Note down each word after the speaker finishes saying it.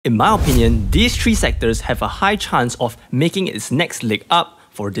In my opinion, these three sectors have a high chance of making its next leg up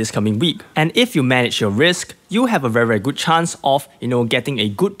for this coming week. And if you manage your risk, you have a very good chance of, getting a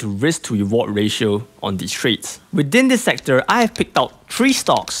good to risk to reward ratio on these trades. Within this sector, I have picked out 3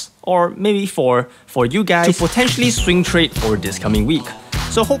 stocks, or maybe 4, for you guys to potentially swing trade for this coming week.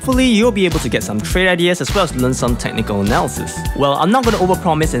 So hopefully you'll be able to get some trade ideas as well as learn some technical analysis. Well, I'm not going to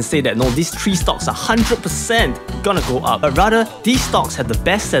overpromise and say that no, these 3 stocks are 100% gonna go up, but rather these stocks have the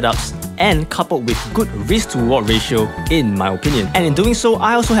best setups and coupled with good risk to reward ratio in my opinion. And in doing so,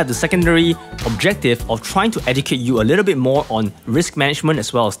 I also have the secondary objective of trying to educate you a little bit more on risk management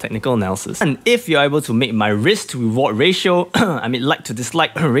as well as technical analysis. And if you're able to make my risk to reward ratio, I mean like to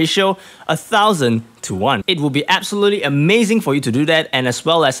dislike ratio, 1,000 to 1. It will be absolutely amazing for you to do that, and as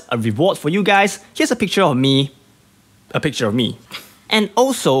well as a reward for you guys, here's a picture of me. And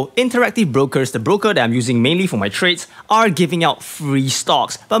also, Interactive Brokers, the broker that I'm using mainly for my trades, are giving out free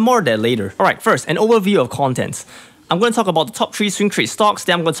stocks, but more of that later. Alright, first, an overview of contents. I'm going to talk about the top 3 swing trade stocks,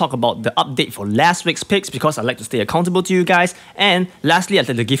 then I'm going to talk about the update for last week's picks because I like to stay accountable to you guys, and lastly, I'd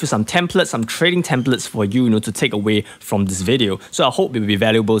like to give you some templates, some trading templates for you, to take away from this video. So I hope it will be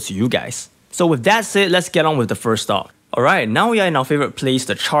valuable to you guys. So with that said, let's get on with the first stock. Alright, now we are in our favorite place,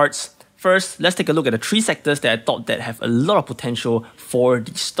 the charts. First, let's take a look at the 3 sectors that I thought that have a lot of potential for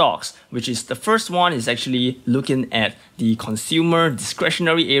these stocks, which is the first one is actually looking at the consumer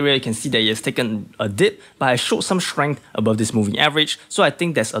discretionary area. You can see that it has taken a dip, but it showed some strength above this moving average. So I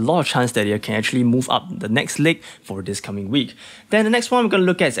think there's a lot of chance that it can actually move up the next leg for this coming week. Then the next one we're going to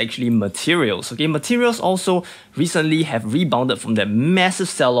look at is actually materials. Okay, materials also recently have rebounded from that massive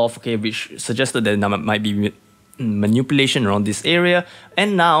sell-off, okay, which suggested that there might be manipulation around this area,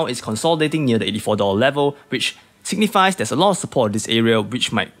 and now it's consolidating near the $84 level, which signifies there's a lot of support in this area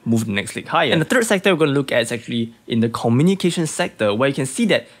which might move the next leg higher. And the third sector we're going to look at is actually in the communication sector, where you can see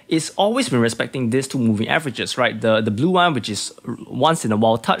that it's always been respecting these 2 moving averages, right? The blue one, which is once in a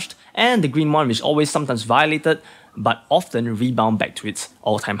while touched, and the green one, which always sometimes violated but often rebound back to its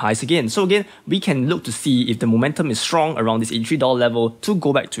all-time highs again. So again, we can look to see if the momentum is strong around this $83 level to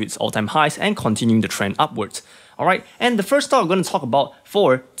go back to its all-time highs and continuing the trend upwards. Alright, and the first stock I'm going to talk about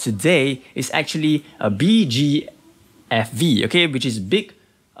for today is actually a BGFV, okay, which is Big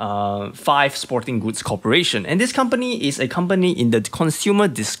 5 Sporting Goods Corporation. And this company is a company in the consumer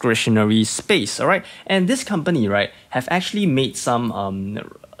discretionary space, alright? And this company, right, have actually made some,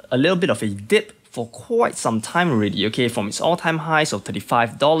 a little bit of a dip for quite some time already, okay, from its all-time highs of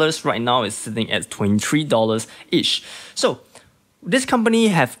 $35, right now it's sitting at $23-ish. So, this company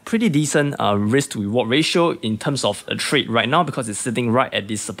have pretty decent risk to reward ratio in terms of a trade right now because it's sitting right at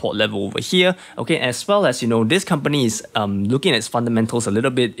this support level over here. Okay, as well as this company is looking at its fundamentals a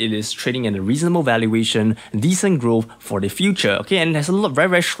little bit. It is trading at a reasonable valuation, decent growth for the future. Okay, and it has a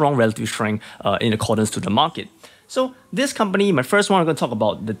very strong relative strength in accordance to the market. So this company, my first one, I'm going to talk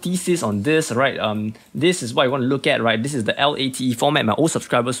about the thesis on this, right? This is what you want to look at, right? This is the LATE format. My old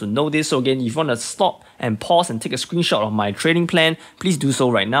subscribers will know this. So again, if you want to stop and pause and take a screenshot of my trading plan, please do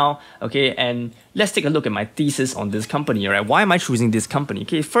so right now, okay? And let's take a look at my thesis on this company, right? Why am I choosing this company?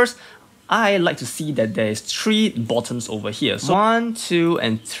 Okay, first, I like to see that there's 3 bottoms over here. So 1, 2,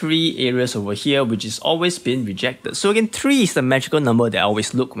 and 3 areas over here, which is always been rejected. So again, 3 is the magical number that I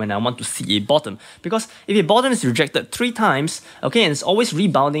always look when I want to see a bottom. Because if a bottom is rejected 3 times, okay, and it's always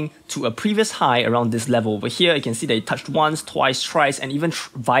rebounding to a previous high around this level over here, you can see that it touched once, twice, thrice, and even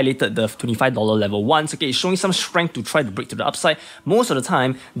violated the $25 level once. Okay, it's showing some strength to try to break to the upside. Most of the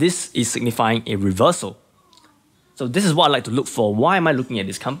time, this is signifying a reversal. So this is what I like to look for. Why am I looking at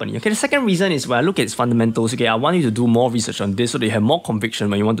this company? Okay, the second reason is when I look at its fundamentals, okay, I want you to do more research on this so that you have more conviction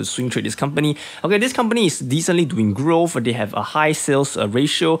when you want to swing trade this company. Okay, this company is decently doing growth. They have a high sales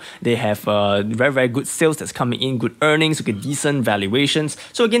ratio. They have very good sales that's coming in, good earnings, okay, decent valuations.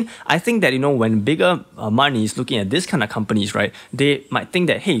 So again, I think that, when bigger money is looking at this kind of companies, right, they might think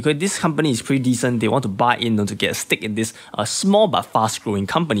that, hey, okay, this company is pretty decent. They want to buy in to get a stake in this small but fast growing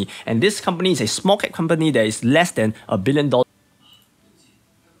company. And this company is a small cap company that is less than $1 billion.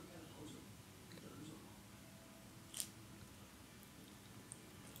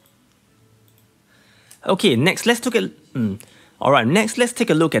 Okay, next let's take a alright, next let's take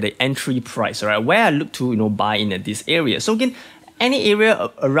a look at the entry price, alright, where I look to buy in at this area. So again, any area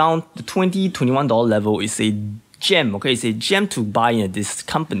around the $20-21 level is a gem, okay, it's a gem to buy in at this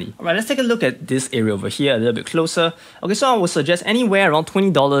company. Alright, let's take a look at this area over here a little bit closer. Okay, so I would suggest anywhere around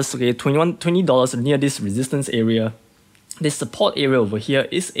 $20, okay, $20 near this resistance area. this support area over here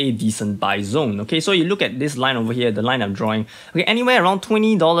is a decent buy zone. Okay, so you look at this line over here, the line I'm drawing, okay, anywhere around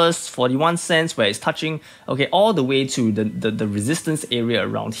 $20.41 where it's touching, okay, all the way to the resistance area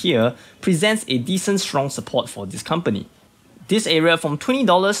around here presents a decent strong support for this company. This area from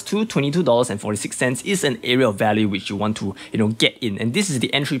 $20 to $22.46 is an area of value which you want to, get in. And this is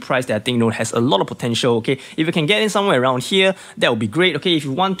the entry price that I think, has a lot of potential. Okay, if you can get in somewhere around here, that would be great. Okay, if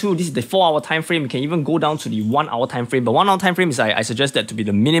you want to, this is the 4-hour time frame. You can even go down to the 1-hour time frame. But 1-hour time frame is, I suggest that to be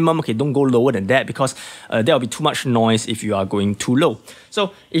the minimum. Okay, don't go lower than that because there will be too much noise if you are going too low.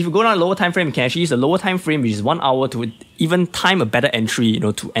 So if you go down a lower time frame, you can actually use the lower time frame, which is 1 hour, to even time a better entry,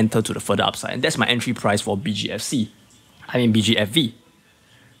 to enter to the further upside. And that's my entry price for BGFV.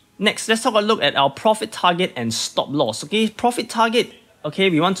 Next, let's take a look at our profit target and stop loss. Okay, profit target, okay,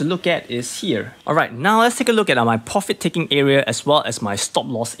 we want to look at is here. Alright, now let's take a look at my profit taking area as well as my stop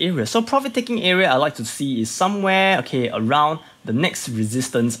loss area. So profit taking area I like to see is somewhere, okay, around the next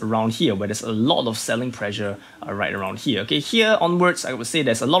resistance around here where there's a lot of selling pressure right around here. Okay, here onwards, I would say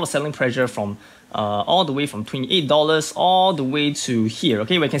there's a lot of selling pressure from all the way from $28 all the way to here.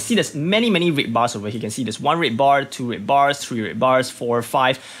 Okay, we can see there's many red bars over here. You can see there's 1 red bar, 2 red bars, 3 red bars, 4,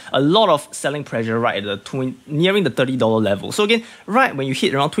 5. A lot of selling pressure right at the nearing the $30 level. So again, right when you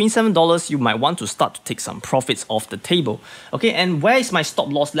hit around $27, you might want to start to take some profits off the table. Okay, and where is my stop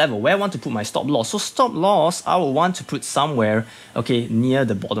loss level? Where I want to put my stop loss? So stop loss, I will want to put somewhere, okay, near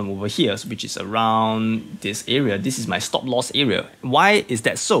the bottom over here, which is around this area. This is my stop loss area. Why is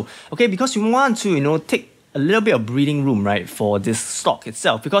that so? Okay, because you want to, take a little bit of breathing room, right, for this stock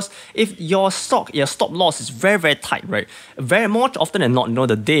itself. Because if your stop loss is very tight, right, very much often than not,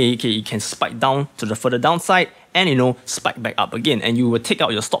 the day, okay, it can spike down to the further downside and, spike back up again. And you will take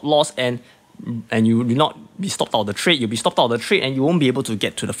out your stop loss and you will not be stopped out of the trade. You'll be stopped out of the trade and you won't be able to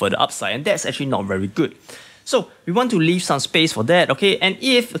get to the further upside. And that's actually not very good. So we want to leave some space for that, okay? And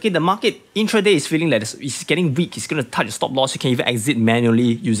if, okay, the market intraday is feeling like it's getting weak, it's going to touch the stop loss, you can even exit manually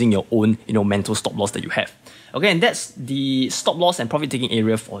using your own, mental stop loss that you have. Okay, and that's the stop loss and profit taking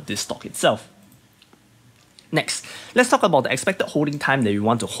area for this stock itself. Next, let's talk about the expected holding time that we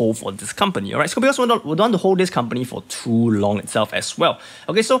want to hold for this company. Alright, so because we don't want to hold this company for too long itself as well.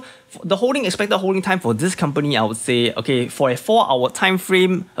 Okay, so the expected holding time for this company, I would say, okay, for a 4-hour time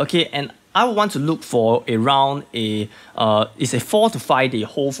frame, okay, and I would want to look for around it's a 4 to 5 day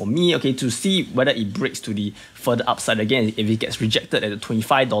hold for me, okay, to see whether it breaks to the further upside again if it gets rejected at the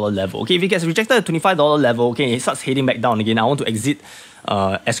 $25 level. Okay, if it gets rejected at the $25 level, okay, it starts heading back down again. I want to exit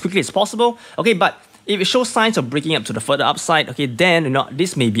as quickly as possible. Okay, but if it shows signs of breaking up to the further upside, okay, then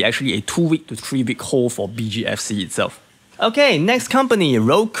this may be actually a 2-week to 3-week hold for BGFC itself. Okay, next company,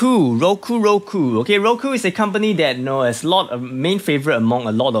 Roku. Okay, Roku is a company that has a lot of main favorite among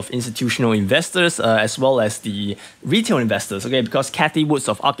a lot of institutional investors as well as the retail investors. Okay, because Cathy Woods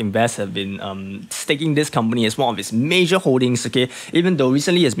of ARK Invest have been staking this company as one of its major holdings. Okay, even though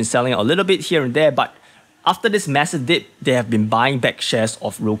recently it's been selling a little bit here and there, but after this massive dip, they have been buying back shares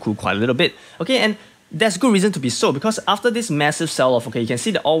of Roku quite a little bit. Okay, and there's good reason to be so, because after this massive sell-off, okay, you can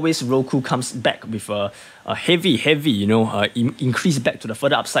see that always Roku comes back with a heavy, increase back to the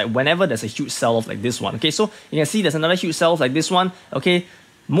further upside whenever there's a huge sell-off like this one. Okay, so you can see there's another huge sell-off like this one. Okay,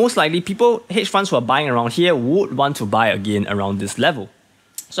 most likely hedge funds who are buying around here would want to buy again around this level.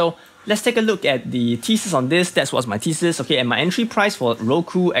 So let's take a look at the thesis on this. That's what's my thesis. Okay, and my entry price for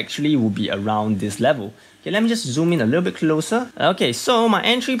Roku actually will be around this level. Okay, let me just zoom in a little bit closer. Okay, so my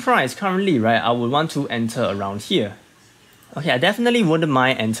entry price currently, right, I would want to enter around here. Okay, I definitely wouldn't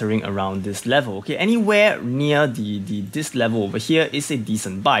mind entering around this level. Okay, anywhere near this level over here is a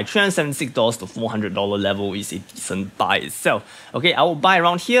decent buy. $376 to $400 level is a decent buy itself. Okay, I will buy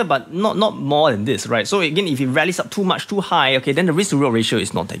around here, but not more than this, right? So again, if it rallies up too high, okay, then the risk to reward ratio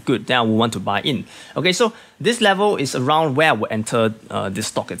is not that good. Then I will want to buy in. Okay, so this level is around where I will enter this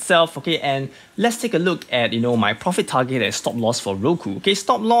stock itself. Okay, and let's take a look at my profit target and stop loss for Roku. Okay,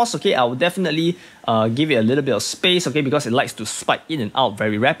 stop loss. Okay, I will definitely give it a little bit of space. Okay, because it likes to spike in and out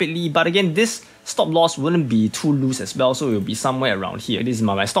very rapidly. But again, this stop loss wouldn't be too loose as well, so it will be somewhere around here. This is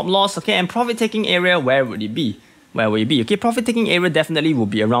my stop loss. Okay, and profit taking area, where would it be? Where will it be? Okay, profit taking area definitely will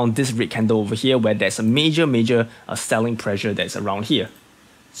be around this red candle over here, where there's a major selling pressure that's around here.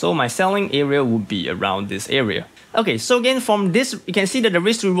 So my selling area would be around this area. Okay, so again, from this, you can see that the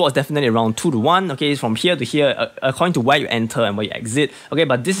risk to reward is definitely around 2 to 1. Okay, from here to here, according to where you enter and where you exit. Okay,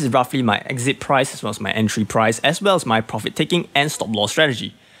 but this is roughly my exit price as well as my entry price, as well as my profit taking and stop loss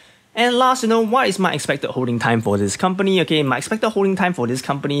strategy. And last, what is my expected holding time for this company? Okay, my expected holding time for this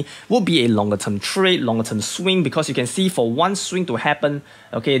company will be a longer term trade, longer term swing, because you can see for one swing to happen,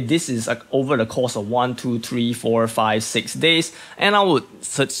 okay, this is like over the course of 1, 2, 3, 4, 5, 6 days. And I would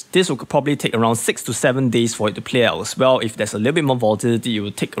search, this will probably take around 6 to 7 days for it to play out as well. If there's a little bit more volatility, it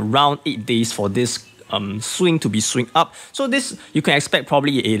will take around 8 days for this swing to be swing up. So this, you can expect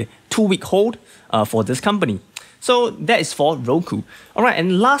probably a 2-week hold for this company. So that is for Roku. Alright,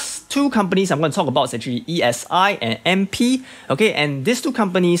 and last two companies I'm going to talk about is actually ESI and MP. Okay, and these two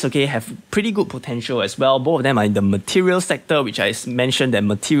companies, okay, have pretty good potential as well. Both of them are in the materials sector, which I mentioned that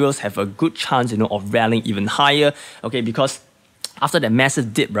materials have a good chance, of rallying even higher. Okay, because after that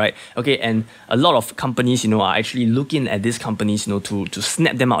massive dip, right? Okay, and a lot of companies, are actually looking at these companies, to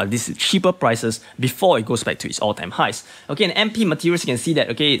snap them out at these cheaper prices before it goes back to its all-time highs. Okay, and MP Materials, you can see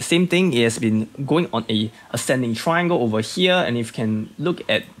that, okay, same thing, it has been going on a ascending triangle over here, and if you can look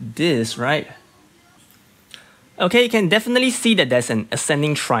at this, right? Okay, you can definitely see that there's an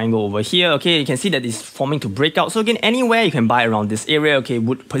ascending triangle over here. Okay, you can see that it's forming to break out. So again, anywhere you can buy around this area, okay,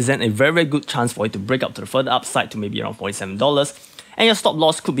 would present a very, very good chance for it to break out to the further upside to maybe around $47. And your stop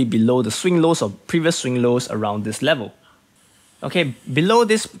loss could be below the swing lows or previous swing lows around this level. Okay, below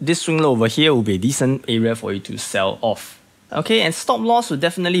this swing low over here will be a decent area for you to sell off. Okay, and stop loss will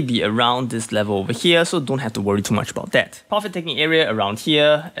definitely be around this level over here, so don't have to worry too much about that. Profit taking area around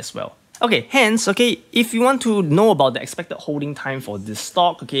here as well. Okay, hence, okay, if you want to know about the expected holding time for this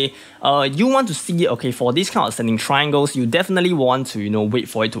stock, okay, you want to see, okay, for these kind of ascending triangles, you definitely want to, wait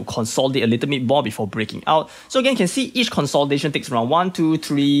for it to consolidate a little bit more before breaking out. So again, you can see each consolidation takes around 1, 2,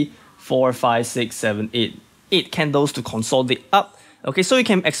 3, 4, 5, 6, 7, 8 candles to consolidate up. Okay, so you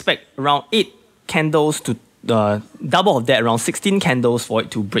can expect around 8 candles to double of that, around 16 candles for it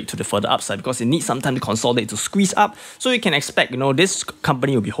to break to the further upside, because it needs some time to consolidate to squeeze up. So you can expect, this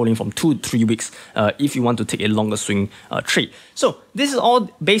company will be holding from 2 to 3 weeks if you want to take a longer swing trade. So this is all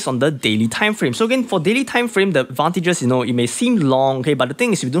based on the daily time frame. So again, for daily time frame, the advantages, it may seem long, okay, but the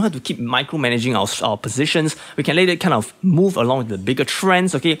thing is, we don't have to keep micromanaging our positions. We can let it kind of move along with the bigger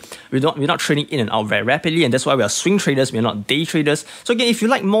trends. Okay, we're not trading in and out very rapidly, and that's why we are swing traders. We're not day traders. So again, if you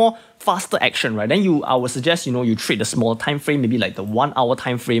like more faster action, right, then I would suggest, you trade the smaller time frame, maybe like the 1 hour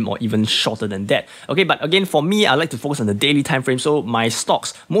time frame or even shorter than that. Okay, but again, for me, I like to focus on the daily time frame. So my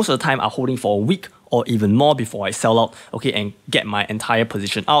stocks most of the time are holding for a week or even more before I sell out, okay, and get my entire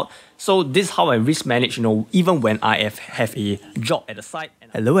position out. So this is how I risk manage, even when I have a job at the side.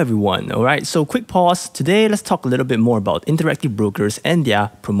 Hello everyone, alright, so quick pause. Today, let's talk a little bit more about Interactive Brokers and their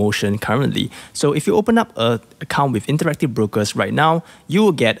promotion currently. So if you open up an account with Interactive Brokers right now, you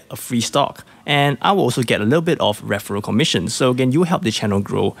will get a free stock. And I will also get a little bit of referral commission. So again, you help the channel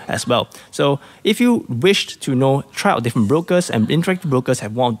grow as well. So if you wish to try out different brokers, and Interactive Brokers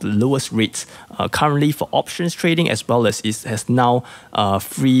have one of the lowest rates currently for options trading, as well as it has now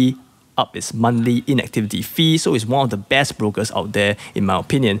free up its monthly inactivity fee. So it's one of the best brokers out there, in my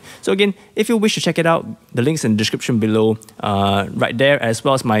opinion. So again, if you wish to check it out, the link's in the description below right there, as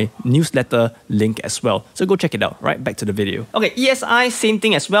well as my newsletter link as well. So go check it out. Right, back to the video. Okay, ESI, same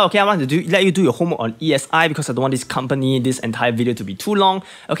thing as well. Okay, I want to let you do your homework on ESI because I don't want this entire video to be too long.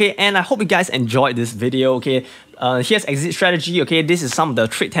 Okay, and I hope you guys enjoyed this video. Okay, here's exit strategy. Okay, this is some of the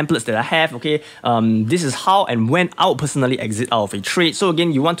trade templates that I have. Okay, this is how and when I would personally exit out of a trade. So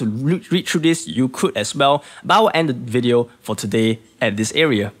again, you want to read through this, you could as well. But I will end the video for today at this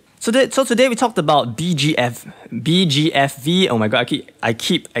area. So today we talked about BGFV. Oh my god, I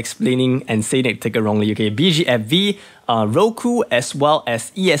keep explaining and saying it take it wrongly. Okay, BGFV, Roku, as well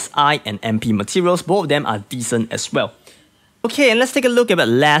as ESI and MP Materials. Both of them are decent as well. Okay, and let's take a look at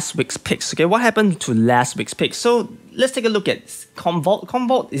last week's picks. Okay, what happened to last week's picks? So let's take a look at Commvault.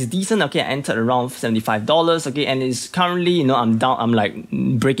 Commvault is decent. Okay, I entered around $75. Okay, and it's currently, I'm down. I'm like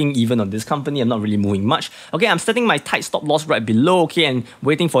breaking even on this company. I'm not really moving much. Okay, I'm setting my tight stop loss right below. Okay, and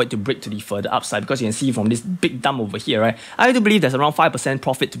waiting for it to break to the further upside, because you can see from this big dump over here, right? I do believe there's around 5%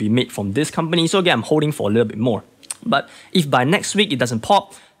 profit to be made from this company. So again, I'm holding for a little bit more. But if by next week it doesn't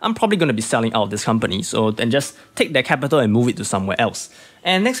pop, I'm probably going to be selling out of this company. So then just take that capital and move it to somewhere else.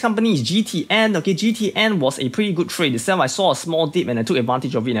 And next company is GTN. Okay, GTN was a pretty good trade itself. I saw a small dip and I took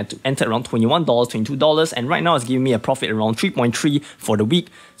advantage of it, and I entered around $21, $22. And right now it's giving me a profit around 3.3 for the week.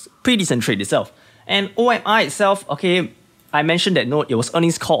 Pretty decent trade itself. And OMI itself, okay, I mentioned that it was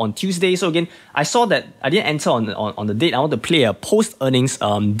earnings call on Tuesday. So again, I saw that I didn't enter on the date. I want to play a post-earnings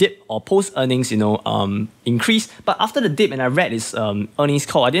dip or post-earnings increase. But after the dip and I read its earnings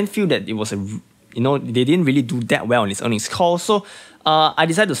call, I didn't feel that it was a they didn't really do that well in its earnings call. So I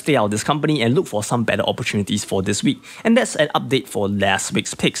decided to stay out of this company and look for some better opportunities for this week. And that's an update for last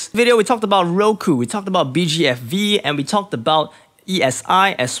week's picks. Video, we talked about Roku, we talked about BGFV, and we talked about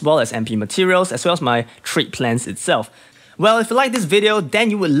ESI as well as MP Materials, as well as my trade plans itself. Well, if you like this video, then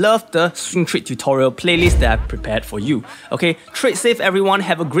you would love the swing trade tutorial playlist that I've prepared for you. Okay, trade safe everyone,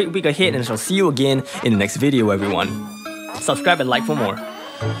 have a great week ahead, and I shall see you again in the next video everyone. Subscribe and like for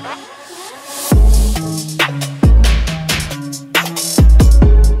more.